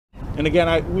And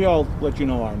again, we all let you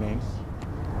know our names.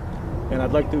 And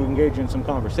I'd like to engage in some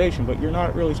conversation, but you're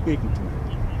not really speaking to me.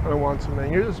 I don't want to,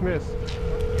 man. You're dismissed.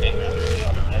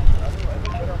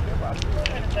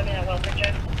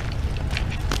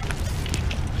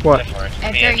 What?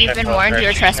 Edgar, you've been warned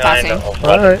you're trespassing.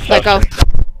 Alright. Let go.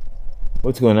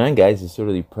 What's going on, guys? It's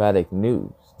Totally Product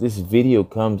News. This video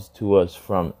comes to us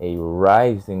from a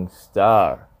rising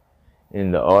star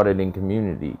in the auditing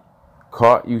community.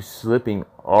 Caught You Slipping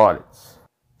Audits.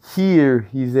 Here,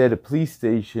 he's at a police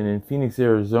station in Phoenix,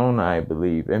 Arizona, I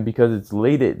believe. And because it's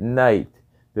late at night,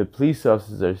 the police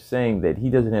officers are saying that he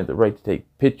doesn't have the right to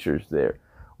take pictures there.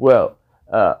 Well,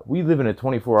 we live in a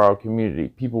 24-hour community.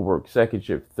 People work second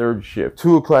shift, third shift.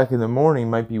 2 o'clock in the morning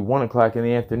might be 1 o'clock in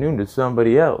the afternoon to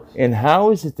somebody else. And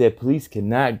how is it that police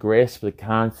cannot grasp the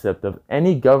concept of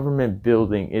any government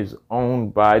building is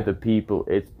owned by the people?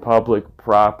 It's public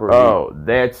property. Oh,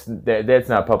 that's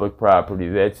not public property.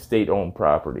 That's state-owned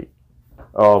property.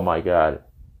 Oh my God.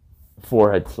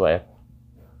 Forehead slap.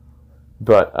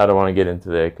 But I don't want to get into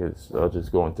that because I'll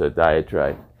just go into a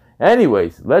diatribe.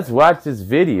 Anyways, let's watch this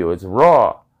video. It's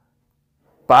raw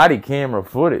body camera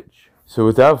footage. So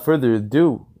without further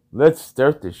ado, let's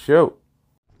start the show.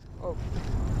 Oh.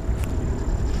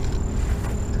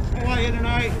 How are you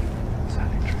tonight?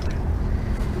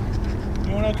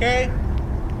 Doing okay?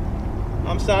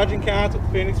 I'm Sergeant Katz with the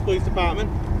Phoenix Police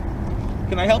Department.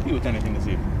 Can I help you with anything this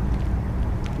evening?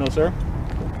 No, sir?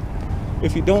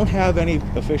 If you don't have any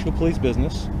official police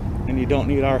business and you don't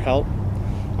need our help,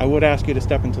 I would ask you to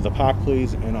step into the park,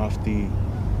 please, and off the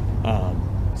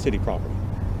city property.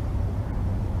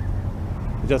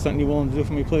 Is that something you're willing to do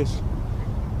for me, please?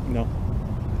 No?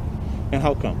 And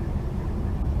how come?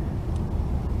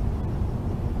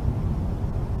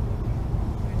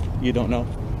 You don't know?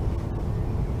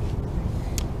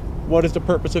 What is the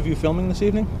purpose of you filming this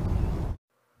evening?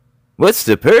 What's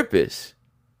the purpose?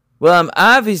 Well, I'm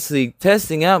obviously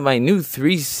testing out my new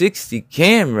 360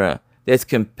 camera that's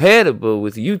compatible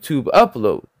with YouTube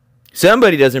upload.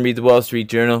 Somebody doesn't read the Wall Street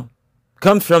Journal.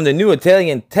 Comes from the new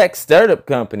Italian tech startup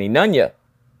company, Nunya.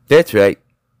 That's right.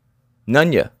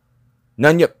 Nunya.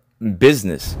 Nunya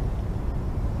Business.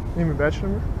 Name and badge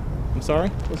number? I'm sorry?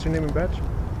 What's your name and badge?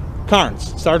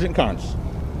 Carnes. Sergeant Carnes.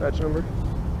 Badge number?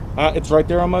 It's right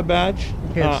there on my badge.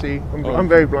 You can't see. I'm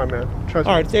very blind, man. Trust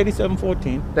me. All right, it's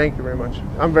 8714. Thank you very much.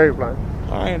 I'm very blind.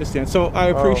 I understand. So I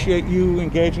appreciate you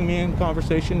engaging me in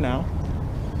conversation now.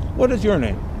 What is your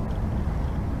name?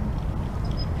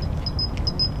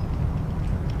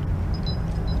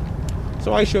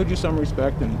 So I showed you some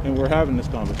respect and we're having this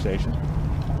conversation.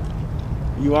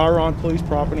 You are on police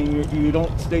property. You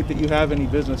don't state that you have any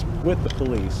business with the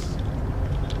police.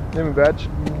 Name and badge?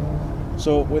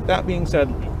 So with that being said,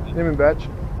 name and badge?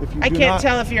 If you I can't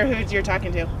tell if you're who you're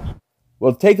talking to.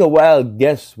 Well, take a wild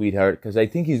guess, sweetheart, because I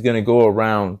think he's going to go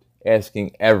around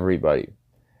asking everybody.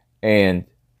 And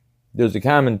there's a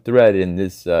common thread in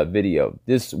this video.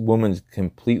 This woman's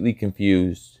completely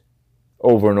confused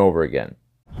over and over again.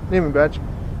 Name and badge?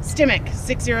 Stimic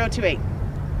 6028. Name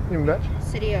and badge?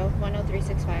 Cidio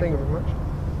 10365. Thank you very much.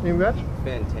 Name and badge?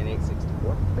 Ben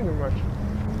 10864. Thank you very much.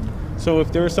 So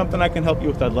if there is something I can help you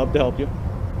with, I'd love to help you.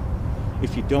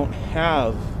 If you don't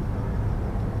have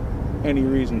any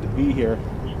reason to be here,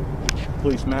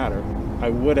 police matter, I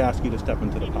would ask you to step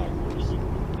into the park, please.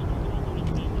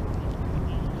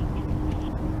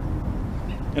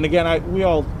 And again, we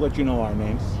all let you know our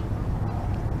names.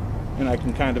 And I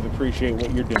can kind of appreciate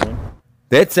what you're doing.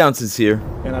 That sounds sincere.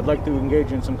 And I'd like to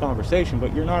engage in some conversation,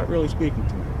 but you're not really speaking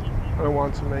to me. I don't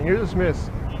want to, man. You're dismissed.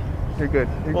 You're good.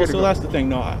 You're well, good. So that's the thing.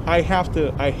 No, I have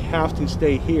to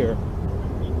stay here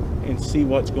and see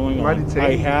what's going on.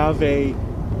 I have a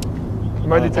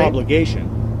obligation.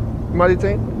 Am I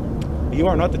detained? You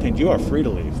are not detained. You are free to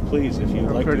leave. Please, if you'd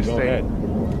like to go ahead.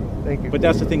 Thank you. But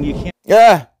that's the thing. You can't.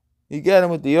 Yeah, you got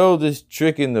him with the oldest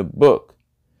trick in the book.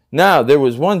 Now, there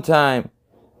was one time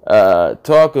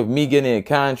talk of me getting a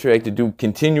contract to do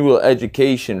continual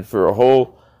education for a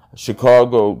whole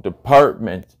Chicago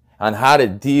department on how to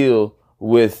deal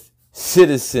with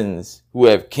citizens who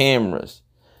have cameras.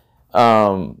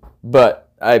 But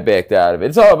I backed out of it.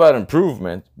 It's all about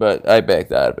improvement, but I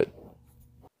backed out of it.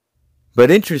 But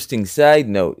interesting side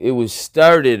note, it was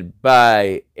started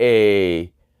by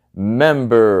a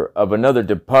member of another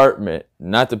department,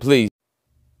 not the police.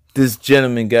 This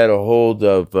gentleman got a hold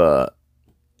of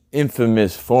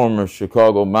infamous former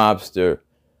Chicago mobster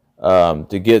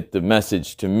to get the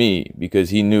message to me because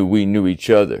he knew we knew each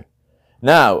other.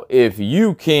 Now, if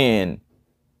you can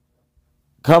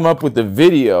come up with the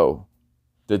video,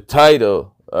 the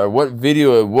title, or what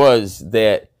video it was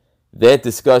that That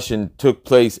discussion took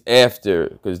place after,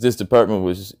 because this department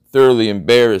was thoroughly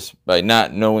embarrassed by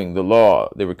not knowing the law.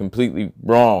 They were completely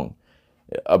wrong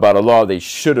about a law they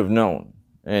should have known.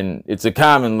 And it's a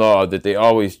common law that they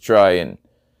always try and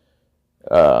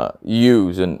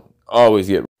use and always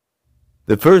get.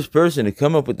 The first person to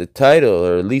come up with the title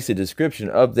or at least a description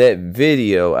of that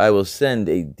video, I will send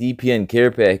a DPN care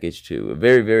package to, a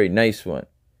very, very nice one.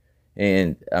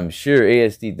 And I'm sure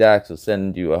ASD-DOCS will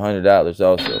send you $100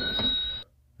 also.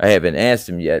 I haven't asked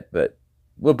him yet, but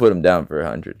we'll put him down for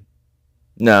 $100.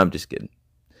 No, I'm just kidding.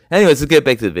 Anyways, let's get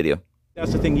back to the video.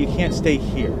 That's the thing, you can't stay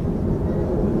here.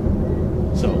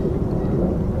 So,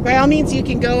 By all means, you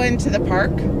can go into the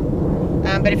park,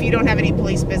 but if you don't have any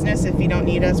police business, if you don't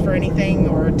need us for anything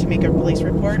or to make a police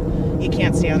report, you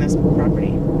can't stay on this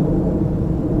property.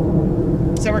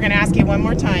 So we're going to ask you one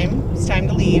more time. It's time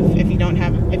to leave if you don't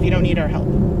need our help.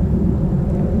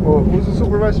 Well, who's the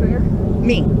supervisor here?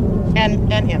 Me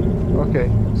and him. Okay,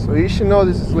 so you should know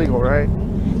this is legal, right?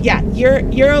 Yeah,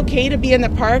 you're okay to be in the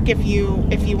park if you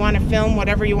want to film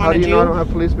whatever you want to do. How do you know I don't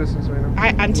have police business right now?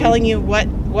 I'm telling you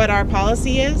what our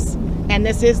policy is, and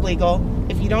this is legal.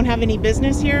 If you don't have any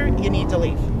business here, you need to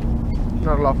leave.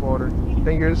 Not a lawful order. Thank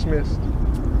you, you're dismissed.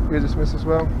 You're dismissed as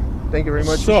well. Thank you very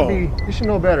much. So, you should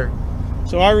know better.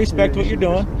 So I respect what you're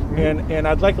doing, and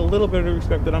I'd like a little bit of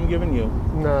respect that I'm giving you.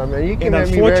 Nah, man, you came And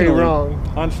at me very wrong.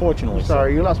 Unfortunately, I'm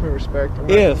sorry, you lost my respect. I'm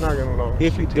not gonna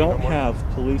if you don't have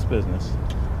police business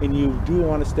and you do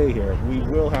want to stay here, we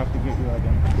will have to get you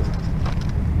identification.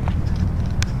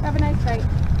 Have a nice night.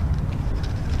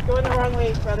 Going the wrong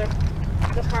way, brother.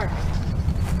 The park.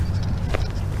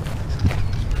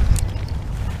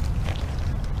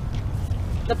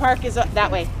 The park is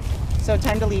that way, so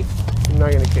time to leave. You're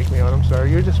not gonna kick me out. I'm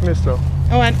sorry. You're dismissed, though.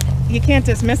 Oh, and you can't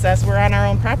dismiss us. We're on our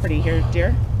own property here,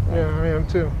 dear. Yeah, I am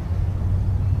too.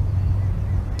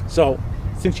 So,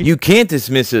 since You can't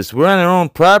dismiss us. We're on our own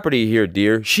property here,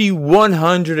 dear. She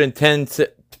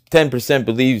 110%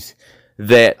 believes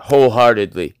that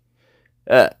wholeheartedly.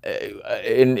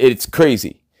 And it's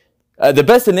crazy. The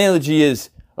best analogy is,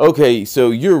 okay,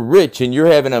 so you're rich and you're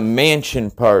having a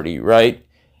mansion party, right?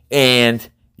 And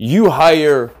you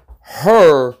hire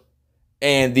her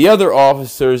and the other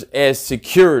officers as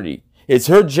security. It's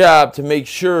her job to make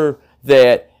sure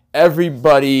that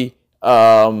everybody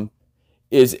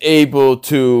is able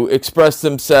to express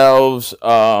themselves,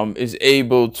 is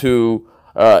able to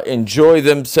enjoy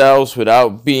themselves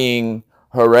without being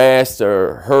harassed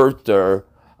or hurt, or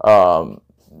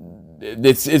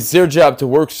it's their job to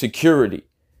work security.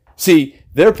 See,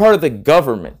 they're part of the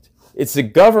government. It's the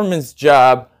government's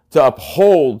job to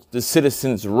uphold the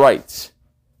citizens' rights.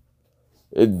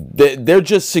 They're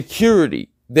just security.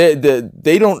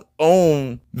 They don't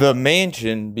own the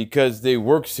mansion because they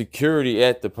work security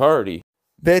at the party.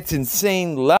 That's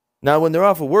insane. Now, when they're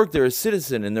off of work, they're a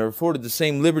citizen and they're afforded the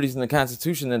same liberties in the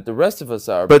Constitution that the rest of us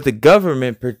are. But the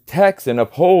government protects and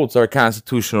upholds our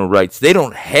constitutional rights. They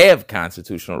don't have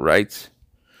constitutional rights.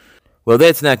 Well,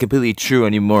 that's not completely true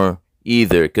anymore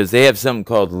either, because they have something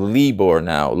called LEBOR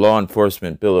now, Law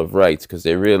Enforcement Bill of Rights, because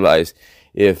they realize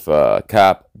if a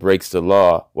cop breaks the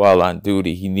law while on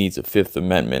duty, he needs a Fifth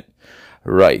Amendment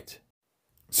right.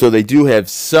 So they do have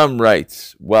some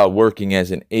rights while working as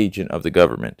an agent of the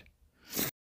government.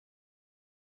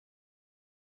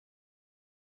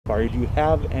 do you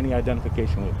have any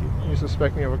identification with you? You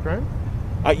suspect me of a crime?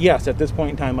 Yes, at this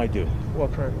point in time I do.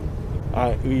 What crime?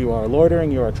 You are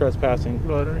loitering, you are trespassing,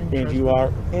 Loitering, and you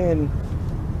are in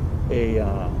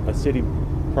a city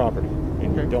property,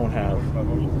 and you don't have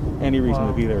any reason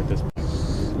to be there at this point.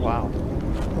 Wow.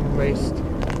 I'm amazed.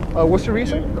 What's your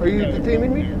reason? Are you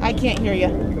detaining me? I can't hear you.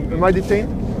 Am I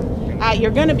detained?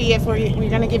 You're going to be, if we're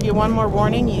going to give you one more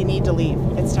warning, you need to leave.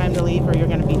 It's time to leave or you're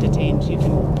going to be detained.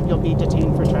 You'll be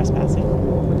detained for trespassing.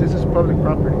 But this is public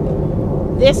property.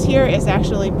 This here is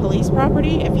actually police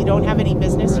property. If you don't have any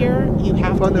business here, you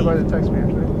have to leave. Funded by the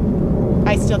taxpayers, right?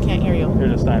 I still can't hear you.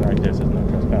 There's a sign right there that says no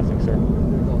trespassing, sir.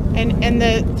 And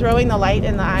the throwing the light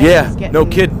in the eyes Yeah, is getting, no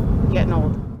kidding. getting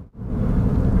old.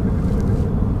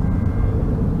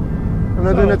 I'm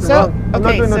not doing nothing So, wrong. I'm not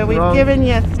okay, doing so nothing we've wrong. given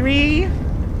you 3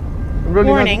 I'm really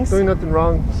warnings. not doing nothing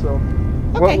wrong, so.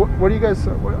 Okay. What are you guys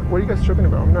tripping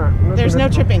about? I'm not There's doing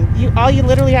no nothing tripping. All you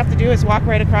literally have to do is walk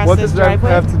right across What this does that driveway.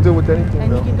 have to do with anything,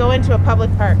 And though? you can go into a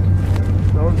public park.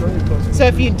 No, don't get close. So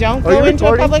if you don't Are you go into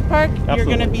a recording? public park, you're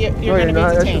Absolutely. going to be No, you're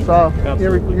not. That's detained. just off.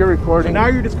 Absolutely. You're recording. And now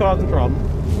you're just causing trouble.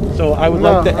 So I would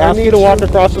like to ask you to walk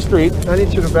across the street. I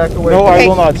need you to back away. No, I Okay.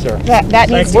 will not, sir. That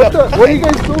needs to What, go. what are you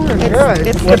guys doing?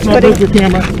 It's Let's not putting. break your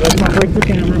camera. Let's not break your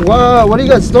camera. Wow, what are you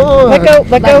guys doing? Let go.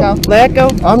 Let Let go. go. Let go.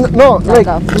 I'm no, like,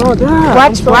 go. no, Dad.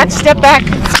 Watch. Watch. Step back.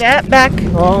 Step back.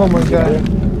 Oh my God.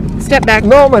 Step back.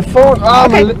 No, my phone. Ah,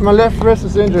 Okay. my left wrist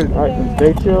is injured. All right,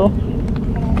 stay chill.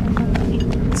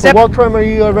 For Step. what crime are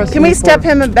you arresting Can we me step for?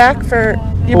 him back for?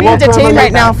 You're For being what crime detained am I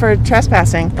right now back? for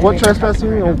trespassing. What trespassing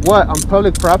me on what? On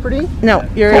public property? No,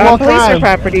 you're For on what police crime?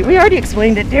 property. We already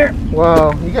explained it, dear.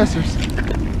 Wow, you guys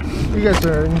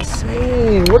are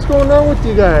insane. What's going on with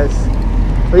you guys?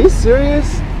 Are you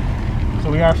serious? So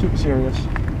we are super serious.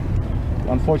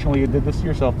 Unfortunately, you did this to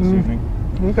yourself this evening.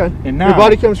 Okay. And now, Your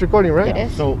body cam's recording, right? It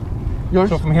is. So, Yours?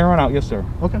 so from here on out, yes, sir.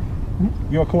 Okay.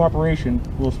 Your cooperation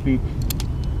will speak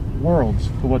worlds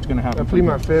for what's going to happen. I plead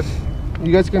my fifth.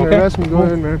 You guys can Okay, arrest me. Go cool.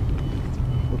 ahead, man.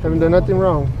 Haven't done nothing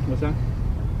wrong. What's that?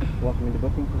 Welcome into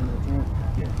booking.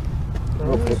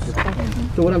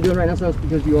 So what I'm doing right now, sir, is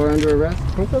because you are under arrest.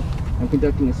 Okay. I'm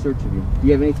conducting a search of you. Do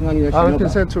you have anything on you that I should I know don't about?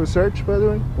 consent to a search, by the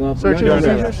way. Well, Search you're and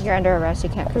under seizures. You're under arrest. You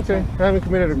can't Okay. consent. I haven't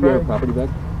committed a You have a crime. property bag?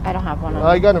 I don't have one on.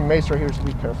 I got a mace right here, so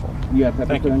be careful. You have pepper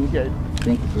Thank spray you. on you? Yeah.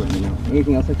 Thank you for letting me know.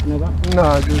 Anything else I should know about?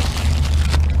 Nah, just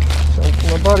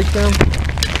my body cam.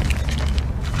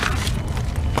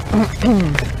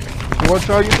 What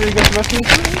charges are you guys arresting me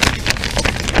for?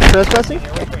 Trespassing?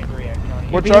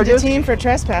 What Being charges? detained for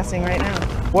trespassing right now.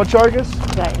 What charges? Is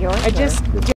that yours? I just.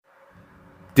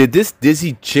 Did this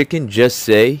dizzy chicken just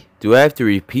say, do I have to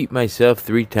repeat myself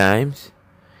 3 times?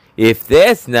 If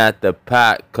that's not the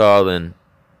pot calling,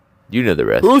 you know the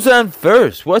rest. Who's on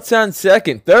first? What's on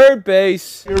second? Third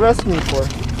base. You're arresting me for?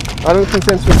 I don't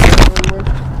consent to a search, by the way.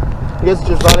 You guys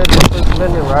just violated the First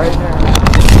Amendment, right?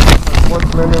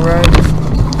 Fourth Amendment, right?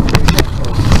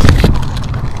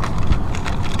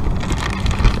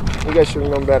 You guys should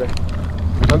have known better.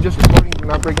 I'm just reporting,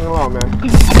 not breaking the law, man.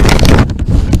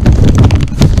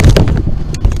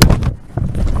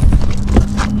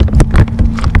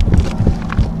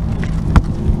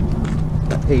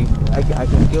 Hey, I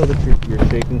can feel that you're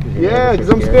shaking because you're Yeah, nervous because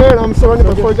or I'm scared. I'm surrounded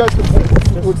by 4 guys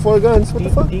with 4 guns. What the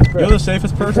fuck? You're the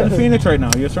safest person in Phoenix right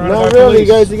now. You're surrounded Not by really, police.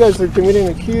 guys. You guys are committing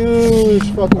a huge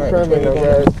fucking crime right now,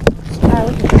 guys.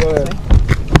 Go ahead.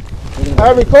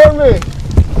 Alright, record me.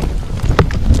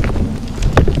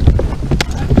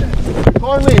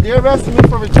 Record me. They're arresting me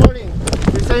for recording.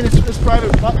 They're saying it's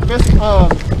private property. It's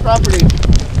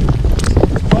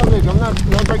public. I'm not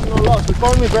breaking no laws.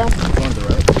 Record me, bro.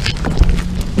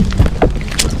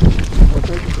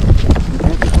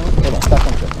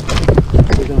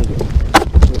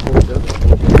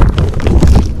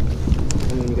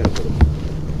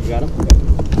 You got him?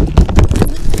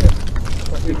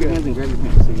 Take your hands and grab your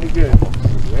pants. So You're good.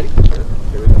 you ready?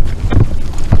 Here we go.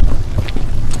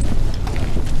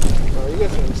 Oh, you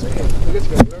guys are insane. You guys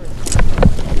gotta learn.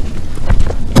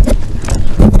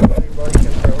 Everybody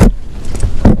can throw.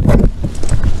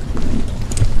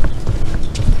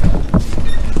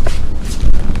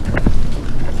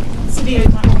 City, I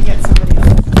want to get somebody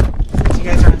else. Since you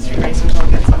guys are on street racing, we'll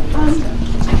get somebody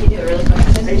else. I can do it really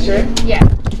quick. Are you sure? Yeah.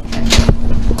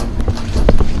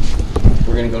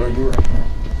 We're gonna go to your right.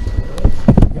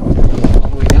 All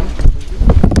the way down.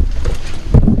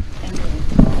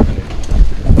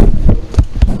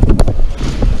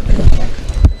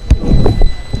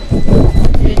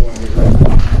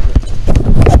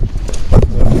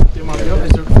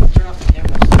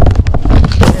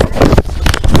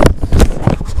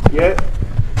 Yeah.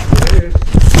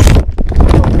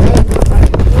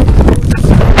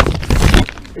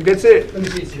 That's it. Let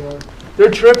me see.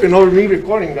 They're tripping over me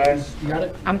recording, guys. You got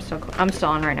it? I'm still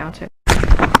on right now too.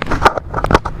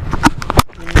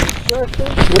 What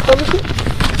time is it?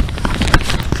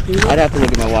 I'd have to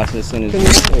look at my watch as soon as.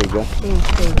 There you go.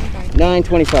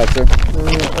 9:25, sir.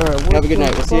 Alright, Have a good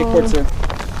night. We'll see you at court, sir.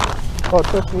 Oh,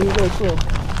 trust me, you guys will.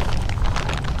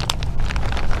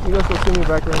 You guys will see me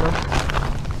back right now.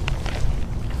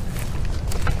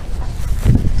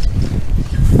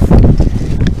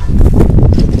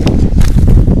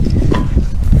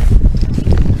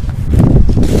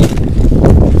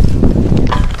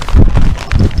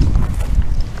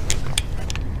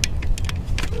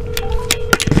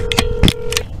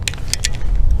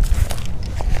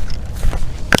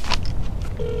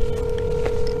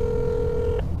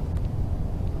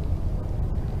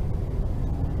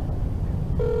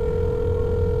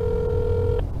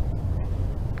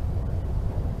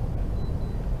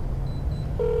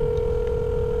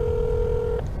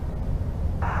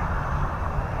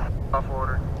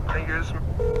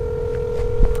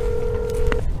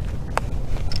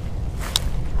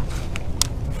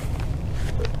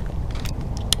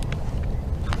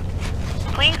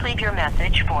 Please leave your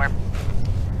message for...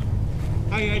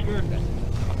 Hi, Edgar.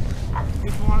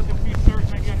 Just wanted to be certain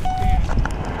that you understand.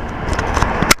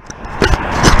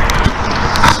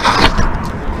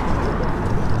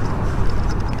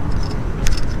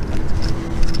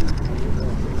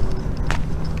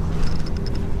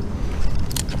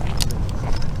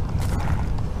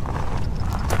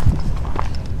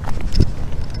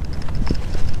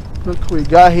 Look what we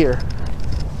got here.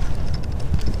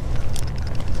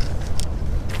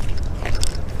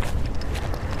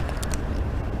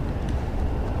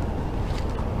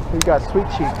 We got sweet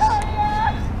cheeks.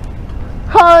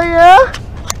 Oh yeah?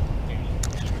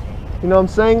 You know what I'm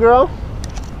saying, girl?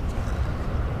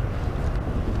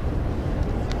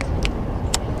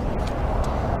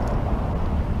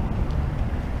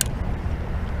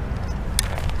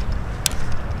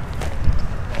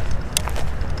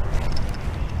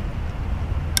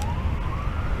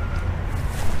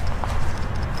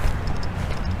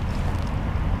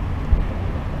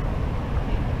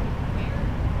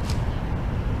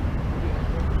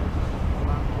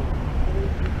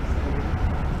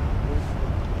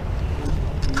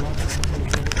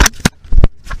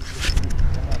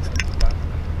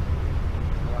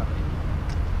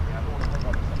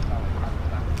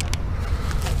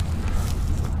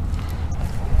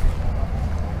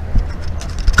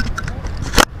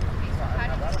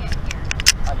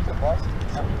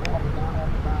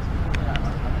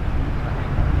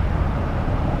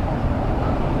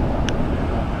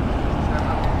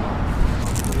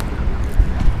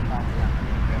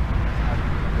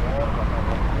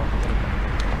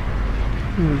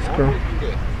 Let's go.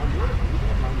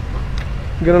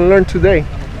 I'm gonna learn today.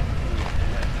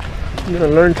 I'm gonna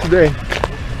learn today.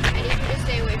 I need you to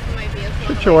stay away from my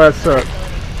vehicle. Shut your ass up.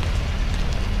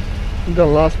 You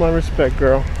done lost my respect,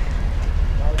 girl.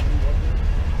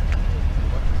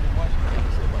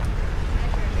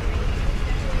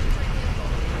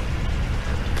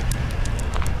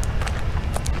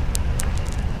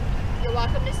 You're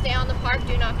welcome to stay on the park.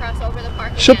 Do not cross over the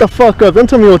park. Shut the fuck up. Don't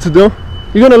tell me what to do.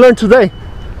 You're gonna learn today.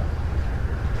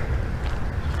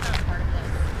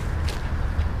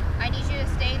 I need you to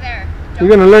stay there. You're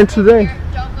gonna learn today.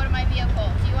 Don't go to my vehicle.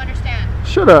 Do you understand?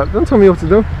 Shut up. Don't tell me what to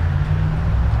do.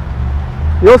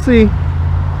 You'll see.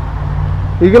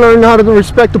 You're gonna learn how to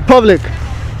respect the public.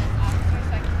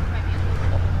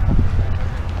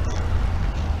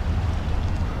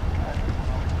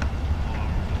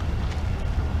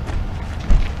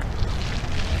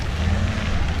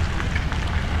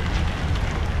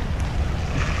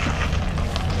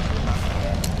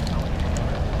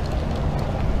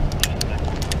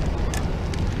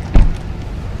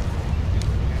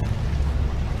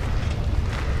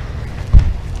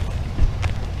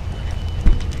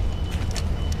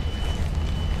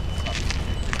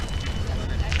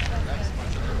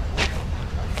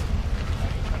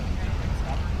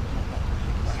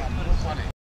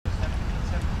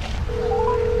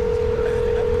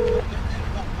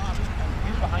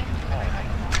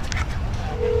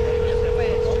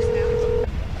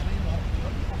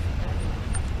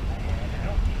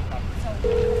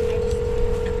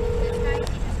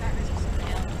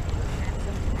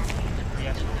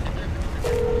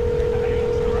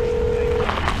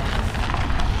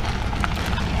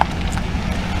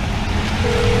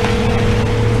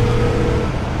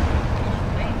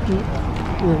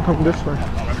 We're gonna come this way.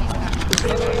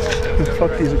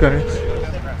 Fuck these guys.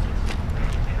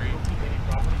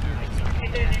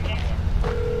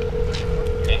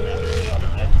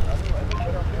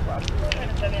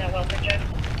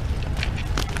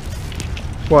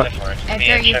 What?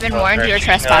 Edgar, you've been warned. You're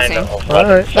trespassing.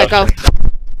 Alright. Let go.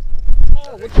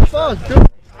 Oh, what the fuck, dude?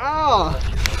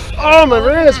 Oh, my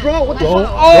wrist, bro. What the fuck?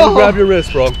 Don't grab your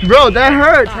wrist, bro. Bro, that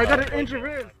hurts. I got an injured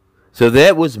wrist. So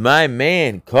that was my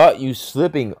man, Caught You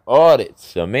Slipping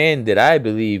Audits, a man that I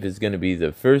believe is going to be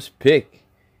the first pick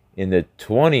in the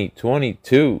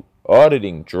 2022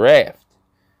 auditing draft.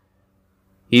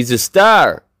 He's a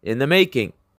star in the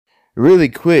making. Really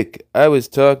quick, I was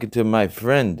talking to my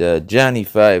friend Johnny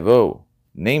 50,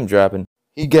 name dropping.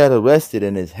 He got arrested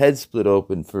and his head split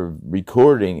open for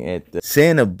recording at the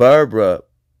Santa Barbara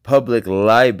Public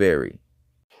Library.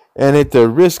 And at the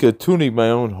risk of tuning my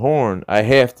own horn, I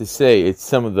have to say it's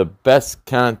some of the best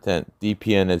content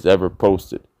DPN has ever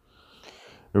posted.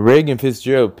 Regan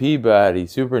Fitzgerald Peabody,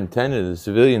 superintendent of the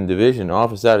Civilian Division,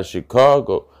 office out of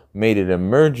Chicago, made an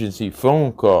emergency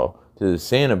phone call to the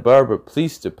Santa Barbara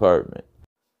Police Department.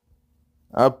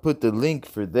 I'll put the link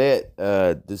for that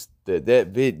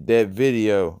that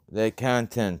video, that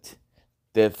content,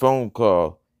 that phone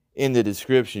call in the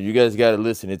description. You guys got to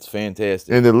listen. It's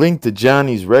fantastic. And the link to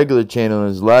Johnny's regular channel and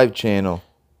his live channel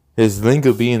His link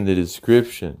will be in the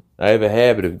description. I have a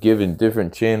habit of giving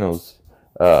different channels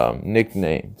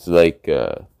nicknames. Like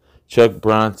Chuck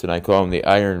Bronson, I call him the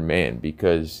Iron Man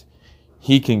because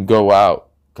he can go out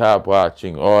cop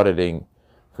watching, auditing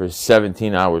for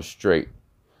 17 hours straight.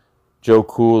 Joe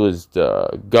Cool is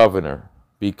the governor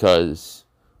because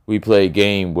we play a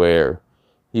game where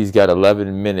he's got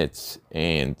 11 minutes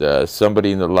and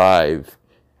somebody in the live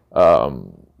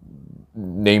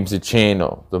names a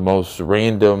channel, the most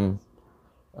random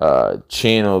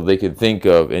channel they could think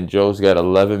of, and Joe's got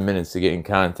 11 minutes to get in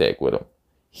contact with him.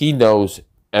 He knows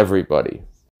everybody.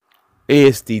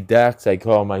 ASD-DOCS I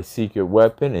call my secret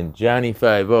weapon, and Johnny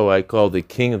 5-0 I call the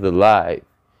king of the live.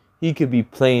 He could be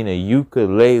playing a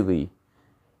ukulele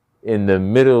in the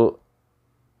middle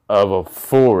of a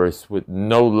forest with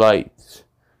no lights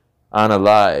on a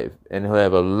live, and he'll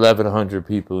have 1,100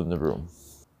 people in the room.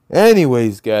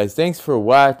 Anyways, guys, thanks for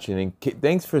watching, and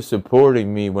thanks for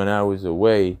supporting me when I was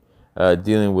away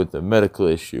dealing with the medical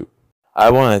issue. I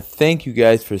want to thank you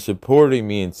guys for supporting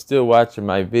me and still watching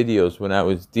my videos when I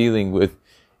was dealing with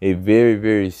a very,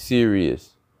 very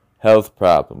serious health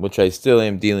problem, which I still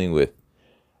am dealing with.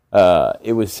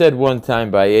 It was said one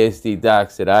time by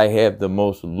ASD-DOCS that I have the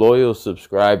most loyal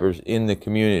subscribers in the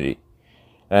community.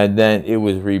 And then it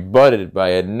was rebutted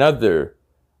by another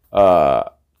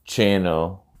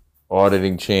channel,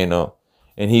 auditing channel,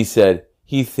 and he said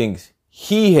he thinks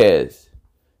he has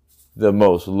the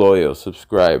most loyal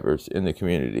subscribers in the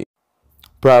community.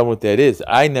 Problem with that is,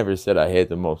 I never said I had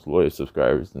the most loyal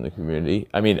subscribers in the community.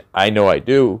 I mean, I know I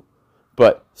do,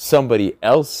 but somebody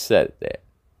else said that.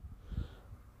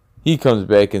 He comes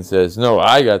back and says, no,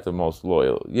 I got the most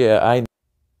loyal. Yeah, I know.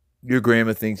 Your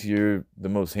grandma thinks you're the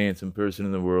most handsome person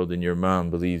in the world, and your mom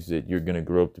believes that you're going to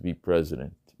grow up to be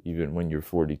president, even when you're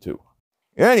 42.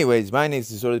 Anyways, my name is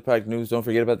Disorderly Product News. Don't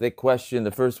forget about that question.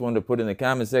 The first one to put in the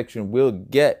comment section will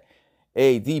get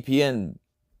a DPN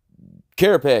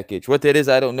care package. What that is,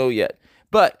 I don't know yet.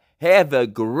 But have a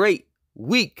great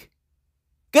week.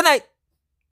 Good night.